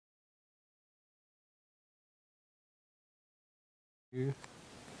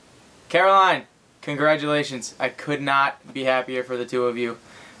Caroline, congratulations. I could not be happier for the two of you.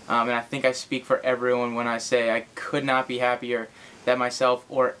 And I think I speak for everyone when I say I could not be happier that myself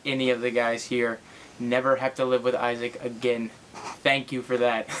or any of the guys here never have to live with Isaac again. Thank you for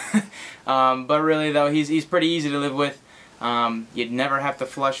that. But really though, he's pretty easy to live with. You'd never have to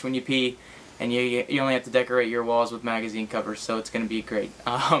flush when you pee, and you only have to decorate your walls with magazine covers, so it's going to be great.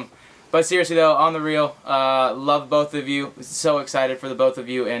 But seriously though, on the real, love both of you. So excited for the both of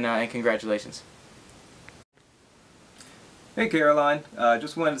you, and congratulations. Hey Caroline,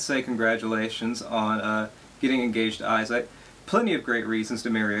 just wanted to say congratulations on getting engaged to Isaac. Plenty of great reasons to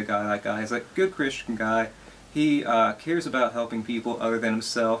marry a guy like Isaac. Good Christian guy. He cares about helping people other than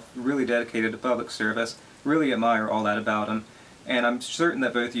himself, really dedicated to public service. Really admire all that about him. And I'm certain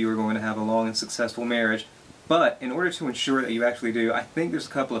that both of you are going to have a long and successful marriage. But in order to ensure that you actually do, I think there's a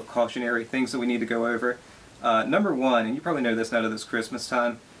couple of cautionary things that we need to go over. Number one, and you probably know this now that it's Christmas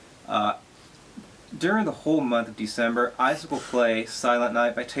time, during the whole month of December, Isaac will play Silent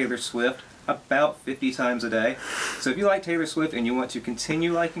Night by Taylor Swift about 50 times a day. So if you like Taylor Swift and you want to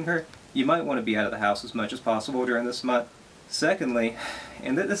continue liking her, you might want to be out of the house as much as possible during this month. Secondly,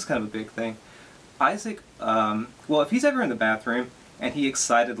 and this is kind of a big thing, Isaac, well, if he's ever in the bathroom and he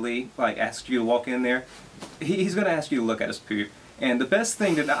excitedly asks you to walk in there, he's going to ask you to look at his poop. And the best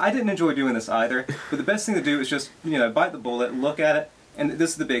thing to, I didn't enjoy doing this either, but the best thing to do is just, bite the bullet, look at it, and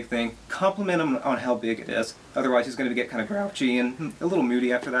this is the big thing, compliment him on how big it is. Otherwise he's going to get kind of grouchy and a little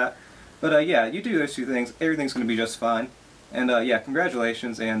moody after that. But yeah, you do those two things, everything's going to be just fine. And yeah,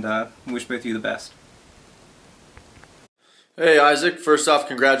 congratulations, and wish both of you the best. Hey Isaac, first off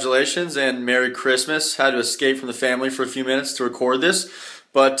congratulations and Merry Christmas. Had to escape from the family for a few minutes to record this,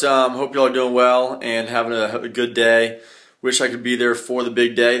 but hope you all are doing well and having a good day. Wish I could be there for the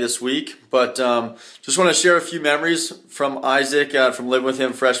big day this week, but just want to share a few memories from Isaac, from living with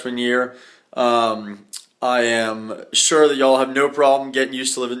him freshman year. I am sure that y'all have no problem getting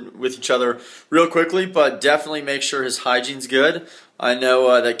used to living with each other real quickly, but definitely make sure his hygiene's good. I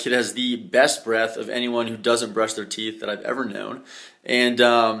know that kid has the best breath of anyone who doesn't brush their teeth that I've ever known. And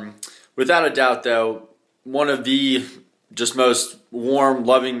without a doubt, though, one of the just most warm,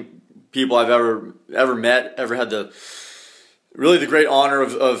 loving people I've ever met, ever had the great honor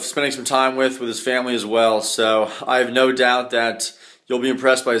of spending some time with his family as well. So I have no doubt that you'll be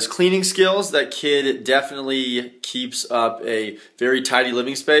impressed by his cleaning skills. That kid definitely keeps up a very tidy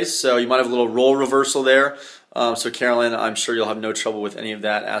living space, so you might have a little role reversal there. So Caroline, I'm sure you'll have no trouble with any of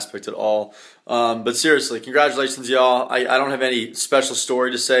that aspect at all. But seriously, congratulations y'all. I don't have any special story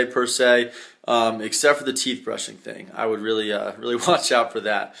to say per se, except for the teeth brushing thing. I would really watch out for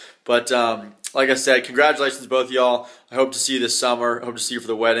that. But like I said, congratulations both of y'all. I hope to see you this summer. I hope to see you for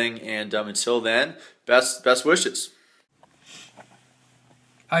the wedding. And until then, best wishes.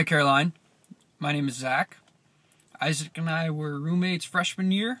 Hi Caroline, my name is Zach. Isaac and I were roommates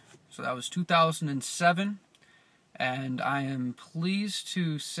freshman year, so that was 2007, and I am pleased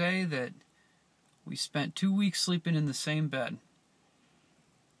to say that we spent 2 weeks sleeping in the same bed.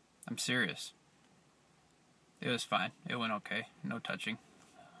 I'm serious. It was fine. It went okay. No touching.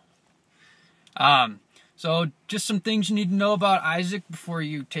 So just some things you need to know about Isaac before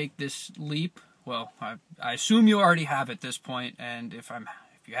you take this leap. Well, I assume you already have at this point, and if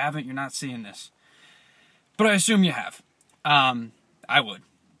you haven't, you're not seeing this. But I assume you have. I would,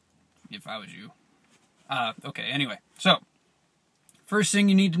 if I was you. Okay, anyway. So, first thing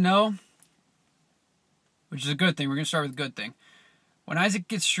you need to know, which is a good thing. We're going to start with a good thing. When Isaac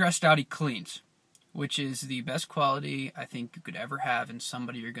gets stressed out, he cleans, which is the best quality I think you could ever have in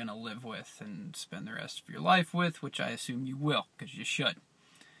somebody you're going to live with and spend the rest of your life with, which I assume you will, because you should.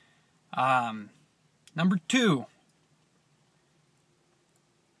 Number two,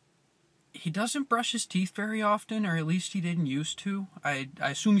 he doesn't brush his teeth very often, or at least he didn't used to. I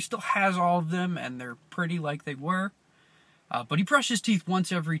assume he still has all of them, and they're pretty like they were. But he brushed his teeth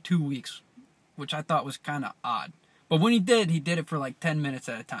once every 2 weeks, which I thought was kind of odd. But when he did it for like 10 minutes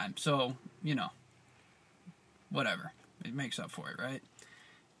at a time. So, whatever. It makes up for it, right?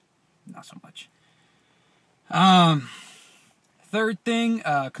 Not so much. Third thing,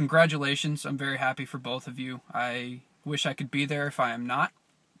 congratulations. I'm very happy for both of you. I wish I could be there if I am not.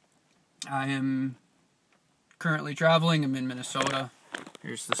 I am currently traveling. I'm in Minnesota.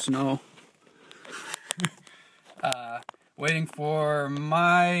 Here's the snow. Waiting for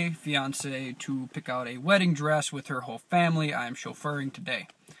my fiance to pick out a wedding dress with her whole family. I am chauffeuring today.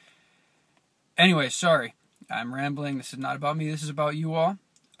 Anyway, sorry. I'm rambling. This is not about me. This is about you all.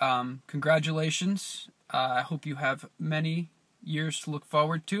 Congratulations. I hope you have many years to look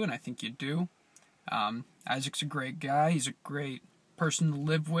forward to, and I think you do. Isaac's a great guy. He's a great person to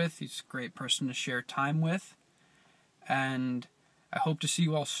live with. He's a great person to share time with. And I hope to see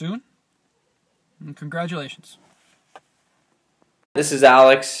you all soon. And congratulations. This is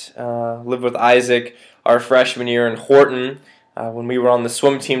Alex. Lived with Isaac our freshman year in Horton when we were on the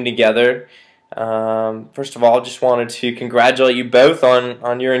swim team together. First of all, just wanted to congratulate you both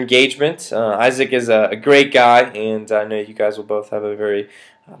on your engagement. Isaac is a great guy, and I know you guys will both have a very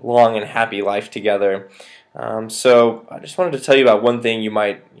long and happy life together. So I just wanted to tell you about one thing you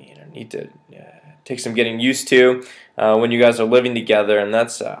might need to take some getting used to when you guys are living together, and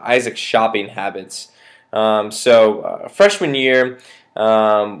that's Isaac's shopping habits. Freshman year,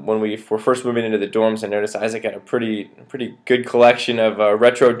 when we were first moving into the dorms, I noticed Isaac had a pretty good collection of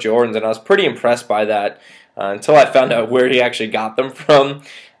retro Jordans, and I was pretty impressed by that until I found out where he actually got them from.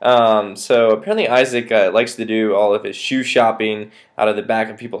 So apparently Isaac likes to do all of his shoe shopping out of the back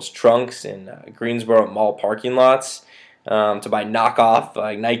of people's trunks in Greensboro Mall parking lots to buy knockoff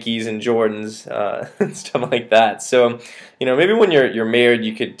like Nikes and Jordans and stuff like that. So maybe when you're married,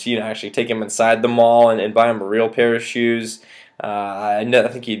 you could actually take him inside the mall and buy him a real pair of shoes. I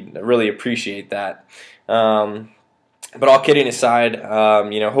think he'd really appreciate that. But all kidding aside,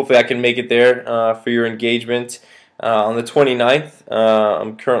 hopefully I can make it there for your engagement on the 29th.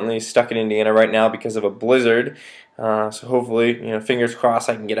 I'm currently stuck in Indiana right now because of a blizzard. So hopefully, fingers crossed,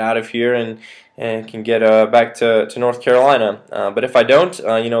 I can get out of here and can get back to North Carolina. But if I don't,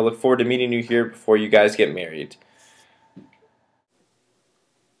 look forward to meeting you here before you guys get married.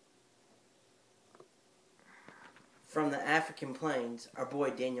 From the African plains, our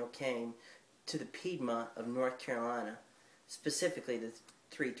boy Daniel came to the Piedmont of North Carolina, specifically the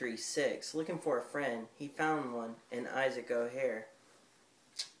 336. Looking for a friend, he found one in Isaac O'Hare.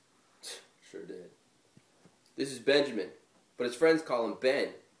 Sure did. This is Benjamin, but his friends call him Ben,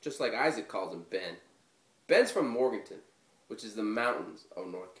 just like Isaac calls him Ben. Ben's from Morganton, which is the mountains of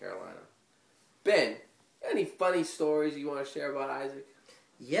North Carolina. Ben, any funny stories you want to share about Isaac?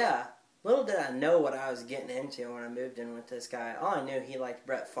 Yeah. Little did I know what I was getting into when I moved in with this guy. All I knew, he liked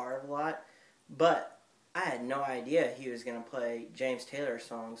Brett Favre a lot, but I had no idea he was going to play James Taylor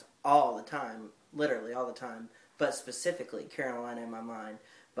songs all the time, literally all the time, but specifically Carolina in my mind.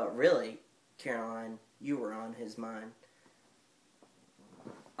 But really, Caroline, you were on his mind.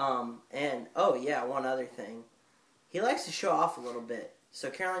 Oh yeah, one other thing. He likes to show off a little bit, so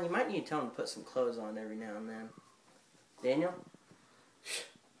Caroline, you might need to tell him to put some clothes on every now and then. Daniel?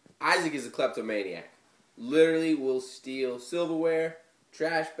 Isaac is a kleptomaniac. Literally will steal silverware,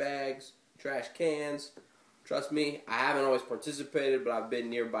 trash bags, trash cans. Trust me, I haven't always participated, but I've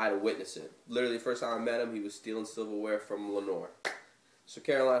been nearby to witness it. Literally, the first time I met him, he was stealing silverware from Lenore. So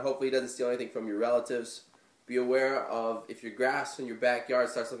Caroline, hopefully he doesn't steal anything from your relatives. Be aware of if your grass in your backyard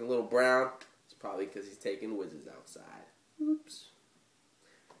starts looking a little brown, it's probably because he's taking whizzes outside. Oops.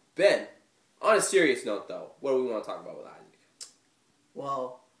 Ben, on a serious note though, what do we want to talk about with Isaac?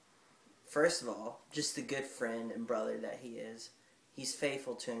 Well, first of all, just the good friend and brother that he is. He's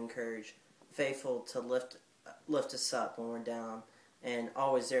faithful to encourage, faithful to lift us up when we're down, and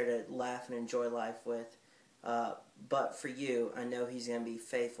always there to laugh and enjoy life with. But for you, I know he's going to be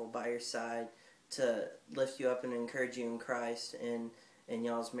faithful by your side to lift you up and encourage you in Christ and in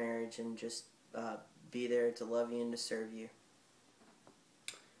y'all's marriage, and just be there to love you and to serve you.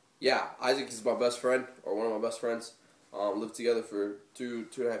 Yeah, Isaac is my best friend, or one of my best friends. Lived together for two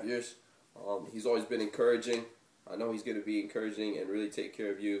and a half years. He's always been encouraging. I know he's going to be encouraging and really take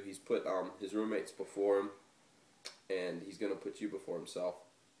care of you. He's put his roommates before him, and he's going to put you before himself.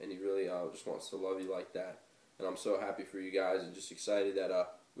 And he really just wants to love you like that. And I'm so happy for you guys, and just excited that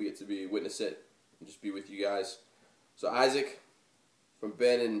we get to witness it and just be with you guys. So Isaac, from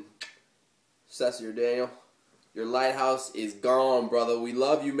Ben and Ceci or Daniel, your lighthouse is gone, brother. We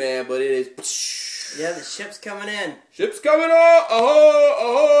love you, man, but it is... Yeah, the ship's coming in. Ship's coming on!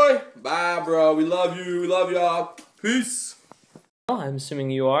 Ahoy! Ahoy! Bye, bro. We love you. We love y'all. Peace. Well, I'm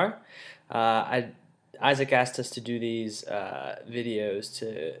assuming you are. Isaac asked us to do these videos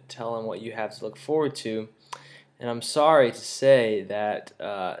to tell him what you have to look forward to. And I'm sorry to say that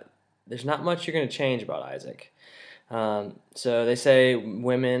there's not much you're going to change about Isaac. So they say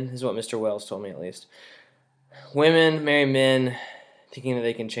women, this is what Mr. Wells told me at least, women marry men thinking that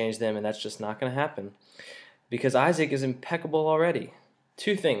they can change them, and that's just not going to happen. Because Isaac is impeccable already.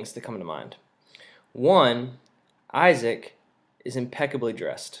 Two things that come to mind. One, Isaac is impeccably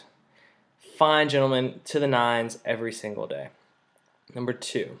dressed. Fine gentleman to the nines every single day. Number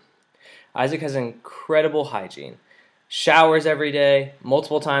two, Isaac has incredible hygiene. Showers every day,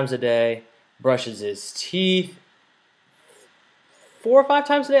 multiple times a day, brushes his teeth 4 or 5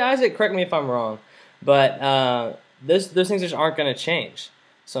 times a day. Isaac, correct me if I'm wrong. But those things just aren't going to change.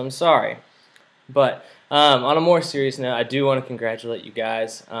 So I'm sorry. But on a more serious note, I do want to congratulate you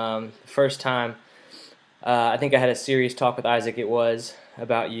guys. First time I think I had a serious talk with Isaac, it was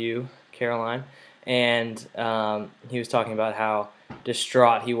about you, Caroline, and he was talking about how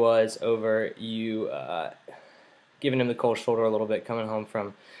distraught he was over you giving him the cold shoulder a little bit coming home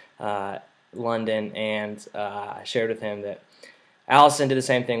from London, and I shared with him that Allison did the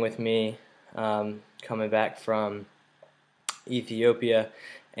same thing with me coming back from Ethiopia,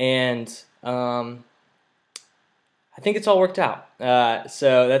 and I think it's all worked out.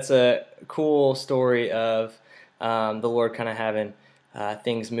 So that's a cool story of the Lord kind of having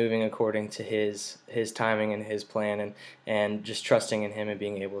things moving according to His timing and His plan, and just trusting in Him and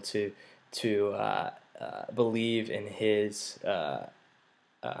being able to believe in His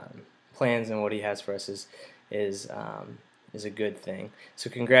plans and what He has for us is a good thing. So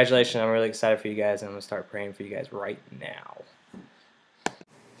congratulations! I'm really excited for you guys, and I'm gonna start praying for you guys right now.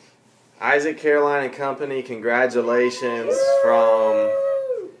 Isaac, Caroline, and company, congratulations from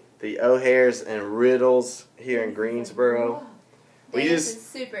the O'Hares and Riddles here in Greensboro. Dennis is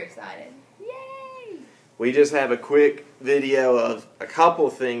super excited. Yay! We just have a quick video of a couple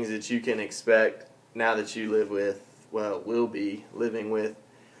things that you can expect now that you live with, well, will be living with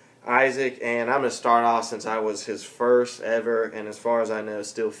Isaac. And I'm going to start off since I was his first ever, and as far as I know,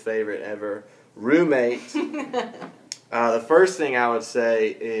 still favorite ever roommate. The first thing I would say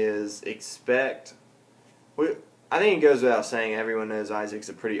is expect. I think it goes without saying, everyone knows Isaac's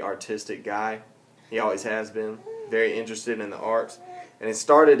a pretty artistic guy. He always has been. Very interested in the arts. And it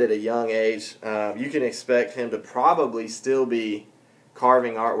started at a young age. You can expect him to probably still be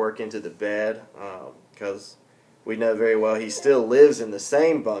carving artwork into the bed, because we know very well he still lives in the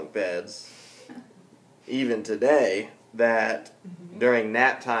same bunk beds, even today, that during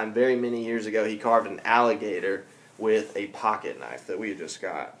nap time, very many years ago, he carved an alligator with a pocket knife that we just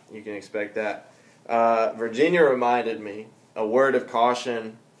got. You can expect that. Virginia reminded me, a word of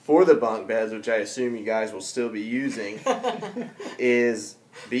caution for the bunk beds, which I assume you guys will still be using, is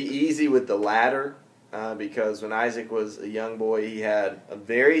be easy with the ladder, because when Isaac was a young boy, he had a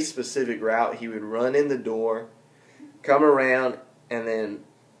very specific route. He would run in the door, come around, and then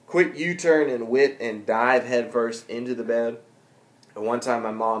quick U-turn and whip and dive headfirst into the bed. And one time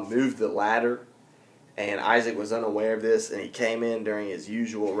my mom moved the ladder, and Isaac was unaware of this, and he came in during his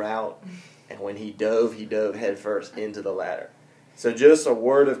usual route, and when he dove headfirst into the ladder. So just a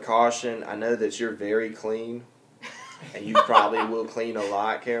word of caution. I know that you're very clean, and you probably will clean a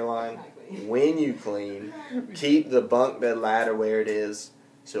lot, Caroline. When you clean, keep the bunk bed ladder where it is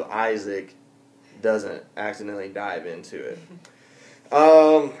so Isaac doesn't accidentally dive into it.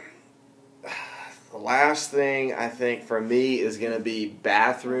 The last thing I think for me is going to be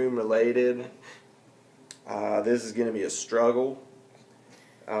bathroom related. This is going to be a struggle.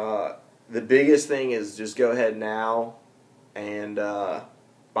 The biggest thing is just go ahead now and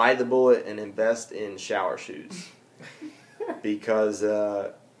bite the bullet and invest in shower shoes. Because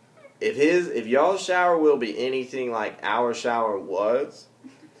if y'all's shower will be anything like our shower was,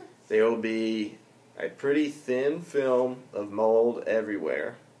 there will be a pretty thin film of mold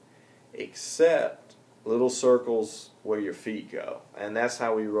everywhere, except little circles where your feet go. And that's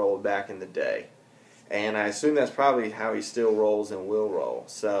how we rolled back in the day. And I assume that's probably how he still rolls and will roll.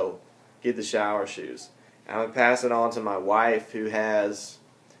 So get the shower shoes. I'm going to pass it on to my wife, who has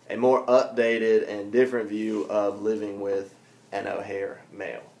a more updated and different view of living with an O'Hare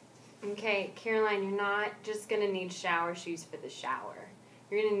male. Okay, Caroline, you're not just going to need shower shoes for the shower.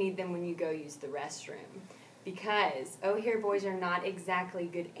 You're going to need them when you go use the restroom. Because O'Hare boys are not exactly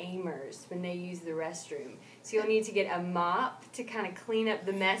good aimers when they use the restroom. So you'll need to get a mop to kind of clean up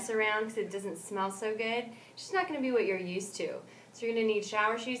the mess around because it doesn't smell so good. It's just not going to be what you're used to. So you're going to need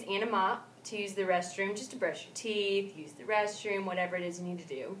shower shoes and a mop to use the restroom, just to brush your teeth, use the restroom, whatever it is you need to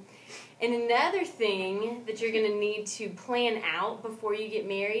do. And another thing that you're going to need to plan out before you get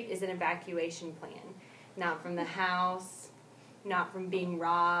married is an evacuation plan. Not from the house, not from being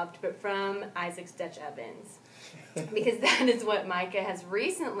robbed, but from Isaac's Dutch ovens. Because that is what Micah has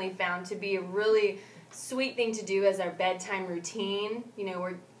recently found to be a really sweet thing to do as our bedtime routine. You know,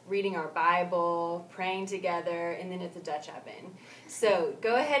 we're reading our Bible, praying together, and then it's a Dutch oven. So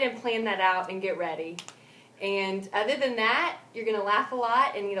go ahead and plan that out and get ready. And other than that, you're going to laugh a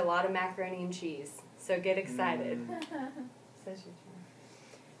lot and eat a lot of macaroni and cheese. So get excited.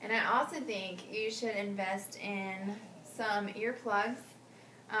 And I also think you should invest in some earplugs.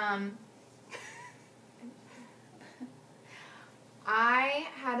 I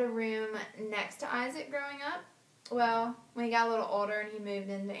had a room next to Isaac growing up. Well, when he got a little older and he moved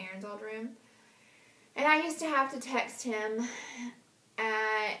into Aaron's old room. And I used to have to text him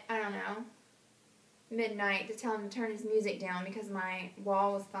at, I don't know, midnight to tell him to turn his music down because my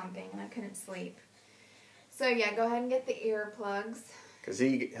wall was thumping and I couldn't sleep. So yeah, go ahead and get the earplugs. Because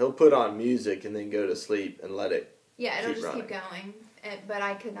he'll put on music and then go to sleep and let it it'll keep just running. keep going. But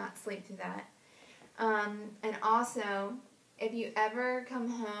I could not sleep through that. And also, if you ever come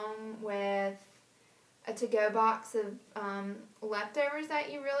home with a to-go box of leftovers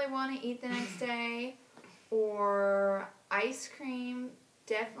that you really want to eat the next day, or ice cream,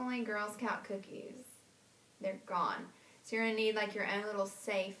 definitely Girl Scout cookies. They're gone. So you're going to need like your own little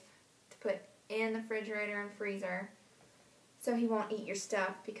safe to put in the refrigerator and freezer so he won't eat your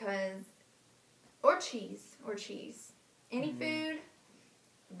stuff because, or cheese. Any food,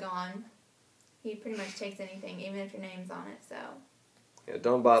 gone. He pretty much takes anything, even if your name's on it, so. Yeah,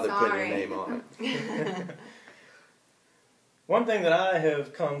 don't bother putting Sorry. your name on it. One thing that I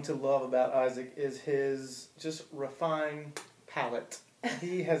have come to love about Isaac is his just refined palate.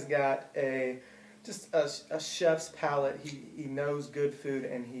 He has got a chef's palate. He knows good food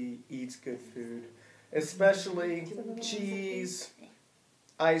and he eats good food, especially cheese,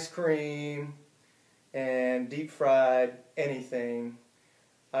 ice cream, and deep fried anything.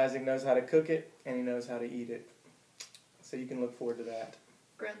 Isaac knows how to cook it and he knows how to eat it. So you can look forward to that.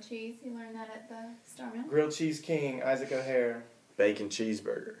 Grilled cheese, you learned that at the Star Mill? Grilled Cheese King, Isaac O'Hare. Bacon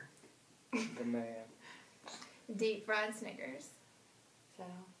cheeseburger. The man. Deep fried Snickers. So,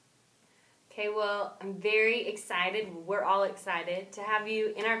 okay, well, I'm very excited. We're all excited to have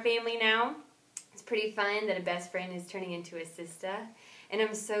you in our family now. It's pretty fun that a best friend is turning into a sister. And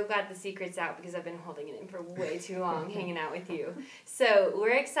I'm so glad the secret's out because I've been holding it in for way too long hanging out with you. So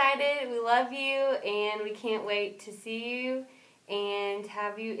we're excited. We love you. And we can't wait to see you and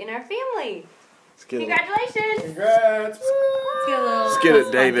have you in our family. Congratulations. Congrats. Let's get a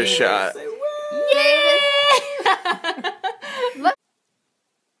Davis shot. Davis.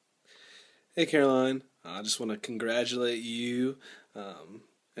 Hey Caroline, I just want to congratulate you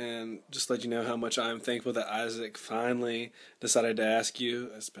and just let you know how much I'm thankful that Isaac finally decided to ask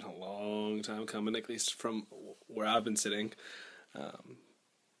you. It's been a long time coming, at least from where I've been sitting.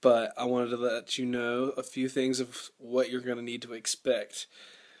 But I wanted to let you know a few things of what you're going to need to expect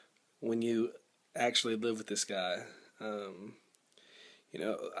when you actually live with this guy. I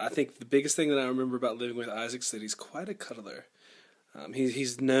think the biggest thing that I remember about living with Isaac is that he's quite a cuddler.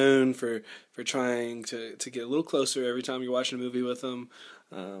 He's known for trying to get a little closer every time you're watching a movie with him.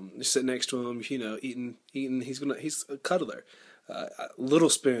 You sit next to him, eating. He's a cuddler.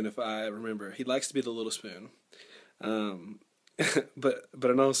 Little spoon, if I remember. He likes to be the little spoon. But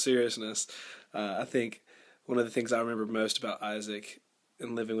in all seriousness, I think one of the things I remember most about Isaac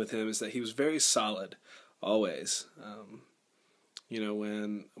and living with him is that he was very solid, always.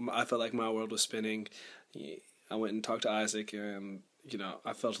 When I felt like my world was spinning, I went and talked to Isaac, and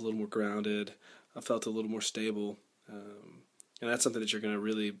I felt a little more grounded. I felt a little more stable, and that's something that you're going to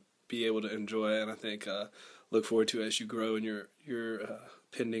really be able to enjoy, and I think look forward to as you grow in your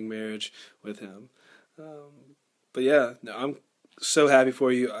pending marriage with him. But yeah, no, I'm so happy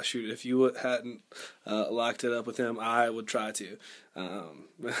for you. If you hadn't locked it up with him, I would try to.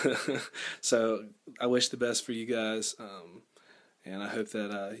 So I wish the best for you guys, and I hope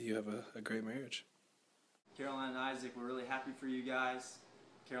that you have a great marriage. Caroline and Isaac, we're really happy for you guys.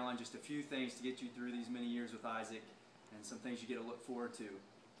 Caroline, just a few things to get you through these many years with Isaac and some things you get to look forward to.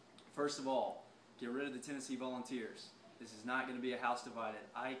 First of all, get rid of the Tennessee Volunteers. This is not going to be a house divided.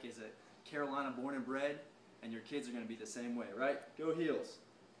 Ike is a Carolina born and bred, and your kids are going to be the same way, right? Go Heels.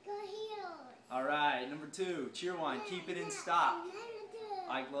 Go Heels. All right, number 2, Cheerwine. Keep it in stock.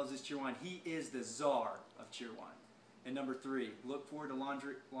 Ike loves his Cheerwine. He is the czar of Cheerwine. And number 3, look forward to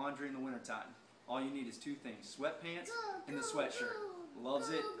laundry in the wintertime. All you need is 2 things, sweatpants and the sweatshirt. Loves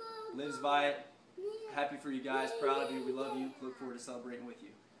it, lives by it. Happy for you guys, proud of you, we love you, look forward to celebrating with you.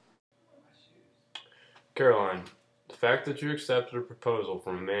 Caroline, the fact that you accepted a proposal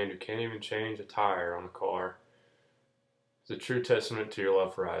from a man who can't even change a tire on a car is a true testament to your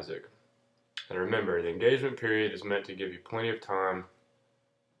love for Isaac. And remember, the engagement period is meant to give you plenty of time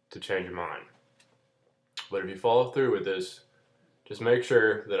to change your mind. But if you follow through with this, just make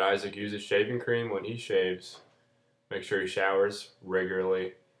sure that Isaac uses shaving cream when he shaves, make sure he showers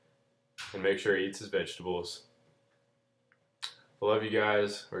regularly, and make sure he eats his vegetables. I love you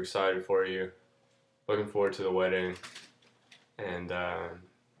guys. We're excited for you. Looking forward to the wedding. And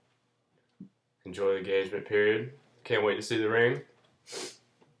enjoy the engagement period. Can't wait to see the ring.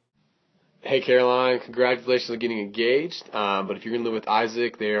 Hey Caroline, congratulations on getting engaged. But if you're going to live with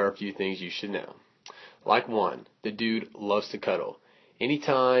Isaac, there are a few things you should know. Like 1, the dude loves to cuddle.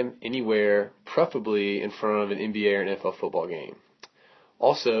 anytime, anywhere, preferably in front of an NBA or an NFL football game.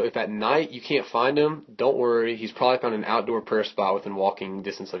 Also, if at night you can't find him, don't worry. He's probably found an outdoor prayer spot within walking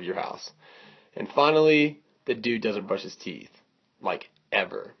distance of your house. And finally, the dude doesn't brush his teeth. Like,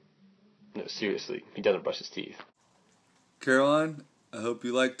 ever. No, seriously, he doesn't brush his teeth. Caroline, I hope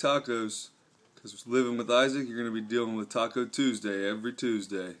you like tacos. Because living with Isaac, you're going to be dealing with Taco Tuesday every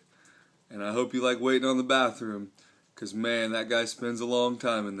Tuesday. And I hope you like waiting on the bathroom. Because, man, that guy spends a long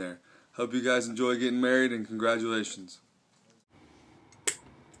time in there. Hope you guys enjoy getting married, and congratulations.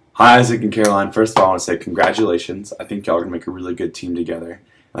 Hi, Isaac and Caroline. First of all, I want to say congratulations. I think y'all are going to make a really good team together.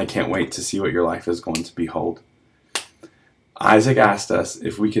 And I can't wait to see what your life is going to behold. Isaac asked us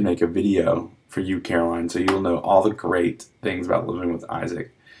if we could make a video for you, Caroline, so you'll know all the great things about living with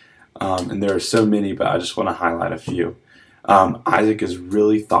Isaac. And there are so many, but I just want to highlight a few. Isaac is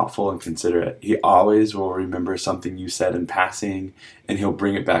really thoughtful and considerate. He always will remember something you said in passing, and he'll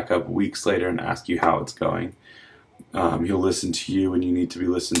bring it back up weeks later and ask you how it's going. He'll listen to you when you need to be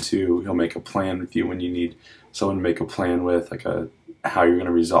listened to. He'll make a plan with you when you need someone to make a plan with, like how you're going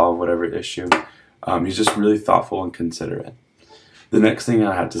to resolve whatever issue. He's just really thoughtful and considerate. The next thing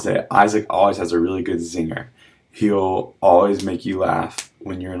I have to say, Isaac always has a really good zinger. He'll always make you laugh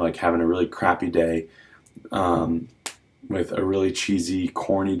when you're like having a really crappy day with a really cheesy,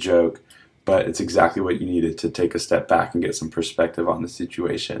 corny joke, but it's exactly what you needed to take a step back and get some perspective on the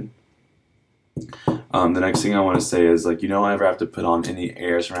situation. The next thing I want to say is, like, you don't ever have to put on any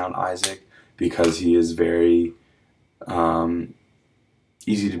airs around Isaac because he is very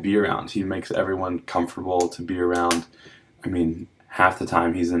easy to be around. He makes everyone comfortable to be around. I mean, half the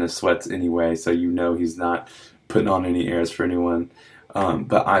time he's in his sweats anyway, so you know he's not putting on any airs for anyone.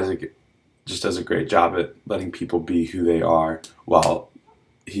 But Isaac just does a great job at letting people be who they are while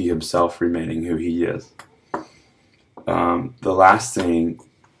he himself remaining who he is. The last thing,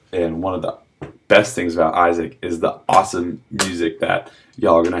 and one of the best things about Isaac, is the awesome music that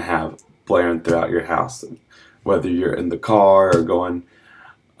y'all are going to have blaring throughout your house. Whether you're in the car or going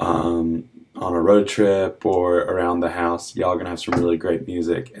on a road trip or around the house, y'all are going to have some really great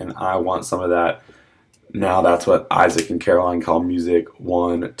music, and I want some of that. Now that's what Isaac and Caroline call music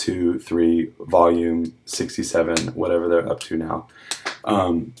 1, 2, 3, volume 67, whatever they're up to now.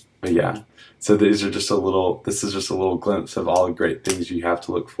 But yeah, so this is just a little glimpse of all the great things you have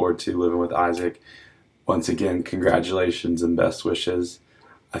to look forward to living with Isaac. Once again, congratulations and best wishes.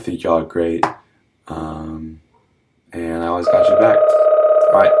 I think y'all are great. And I always got your back.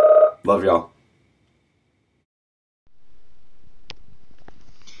 All right, love y'all.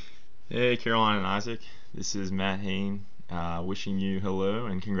 Hey, Caroline and Isaac. This is Matt Hain, wishing you hello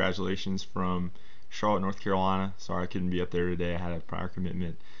and congratulations from Charlotte, North Carolina. Sorry I couldn't be up there today. I had a prior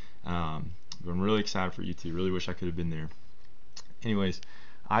commitment. But I'm really excited for you two. Really wish I could have been there. Anyways,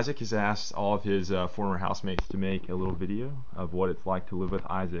 Isaac has asked all of his former housemates to make a little video of what it's like to live with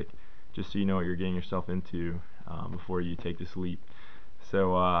Isaac, just so you know what you're getting yourself into before you take this leap.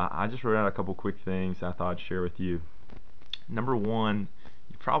 So I just wrote out a couple quick things I thought I'd share with you. Number one,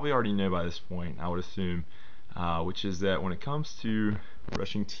 you probably already know by this point, I would assume, which is that when it comes to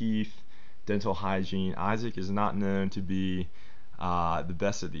brushing teeth, dental hygiene, Isaac is not known to be the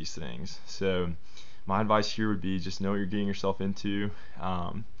best at these things. So my advice here would be just know what you're getting yourself into.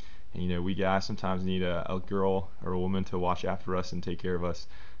 And, you know, we guys sometimes need a girl or a woman to watch after us and take care of us.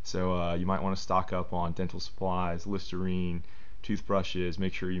 So you might want to stock up on dental supplies, Listerine, toothbrushes.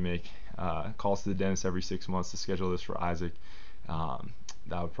 Make sure you make calls to the dentist every 6 months to schedule this for Isaac.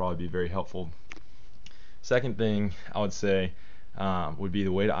 That would probably be very helpful. Second thing I would say would be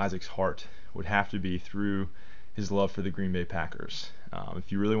the way to Isaac's heart would have to be through his love for the Green Bay Packers.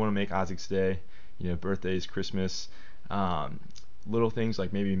 If you really want to make Isaac's day, you know, birthdays, Christmas, little things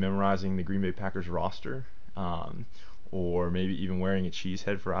like maybe memorizing the Green Bay Packers roster, or maybe even wearing a cheese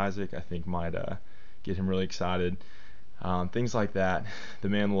head for Isaac, I think might get him really excited. Things like that. The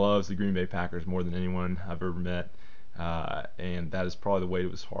man loves the Green Bay Packers more than anyone I've ever met, and that is probably the way to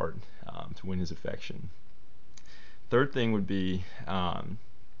his heart to win his affection. Third thing would be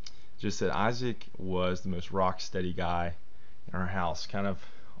just that Isaac was the most rock steady guy in our house, kind of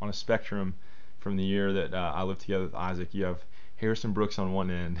on a spectrum. From the year that I lived together with Isaac, you have Harrison Brooks on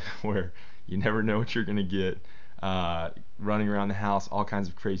one end, where you never know what you're going to get, running around the house, all kinds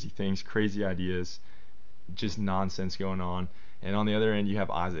of crazy things, crazy ideas, just nonsense going on. And on the other end, you have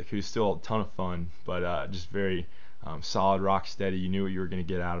Isaac, who's still a ton of fun, but just very solid, rock steady. You knew what you were going to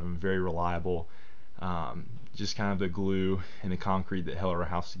get out of him, very reliable. Just kind of the glue and the concrete that held our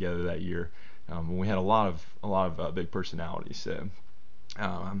house together that year. We had a lot of big personalities. So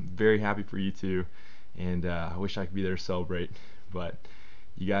I'm very happy for you two, and I wish I could be there to celebrate. But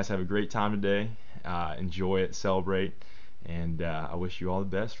you guys have a great time today. Enjoy it, celebrate, and I wish you all the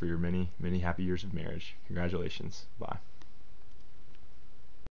best for your many, many happy years of marriage. Congratulations. Bye.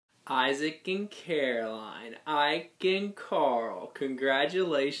 Isaac and Caroline, Ike and Carl,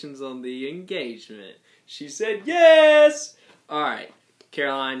 congratulations on the engagement. She said yes! Alright,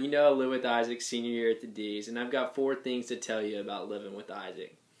 Caroline, you know I live with Isaac senior year at the D's, and I've got 4 things to tell you about living with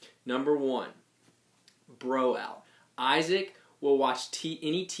Isaac. Number 1, bro out. Isaac will watch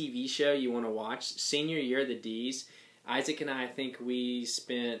any TV show you want to watch. Senior year at the D's, Isaac and I think we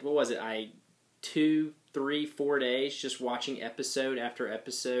spent, 2, 3, 4 days just watching episode after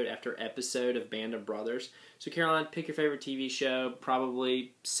episode after episode of Band of Brothers. So Caroline, pick your favorite TV show,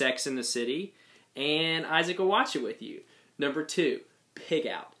 probably Sex and the City, and Isaac will watch it with you. Number 2, pig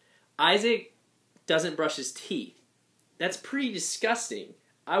out. Isaac doesn't brush his teeth. That's pretty disgusting.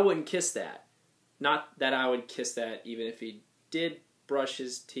 I wouldn't kiss that. Not that I would kiss that even if he did brush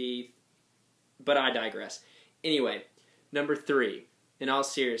his teeth, but I digress. Anyway, number 3, in all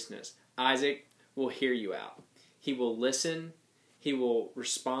seriousness, Isaac will hear you out. He will listen, he will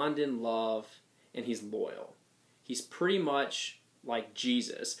respond in love, and he's loyal. He's pretty much like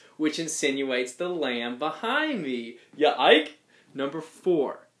Jesus, which insinuates the lamb behind me. Yeah, Ike? Number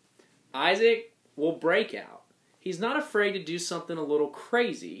 4, Isaac will break out. He's not afraid to do something a little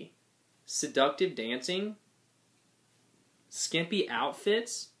crazy. Seductive dancing, skimpy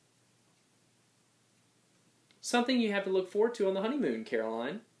outfits, something you have to look forward to on the honeymoon,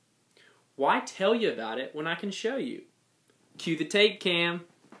 Caroline. Why tell you about it when I can show you? Cue the tape cam.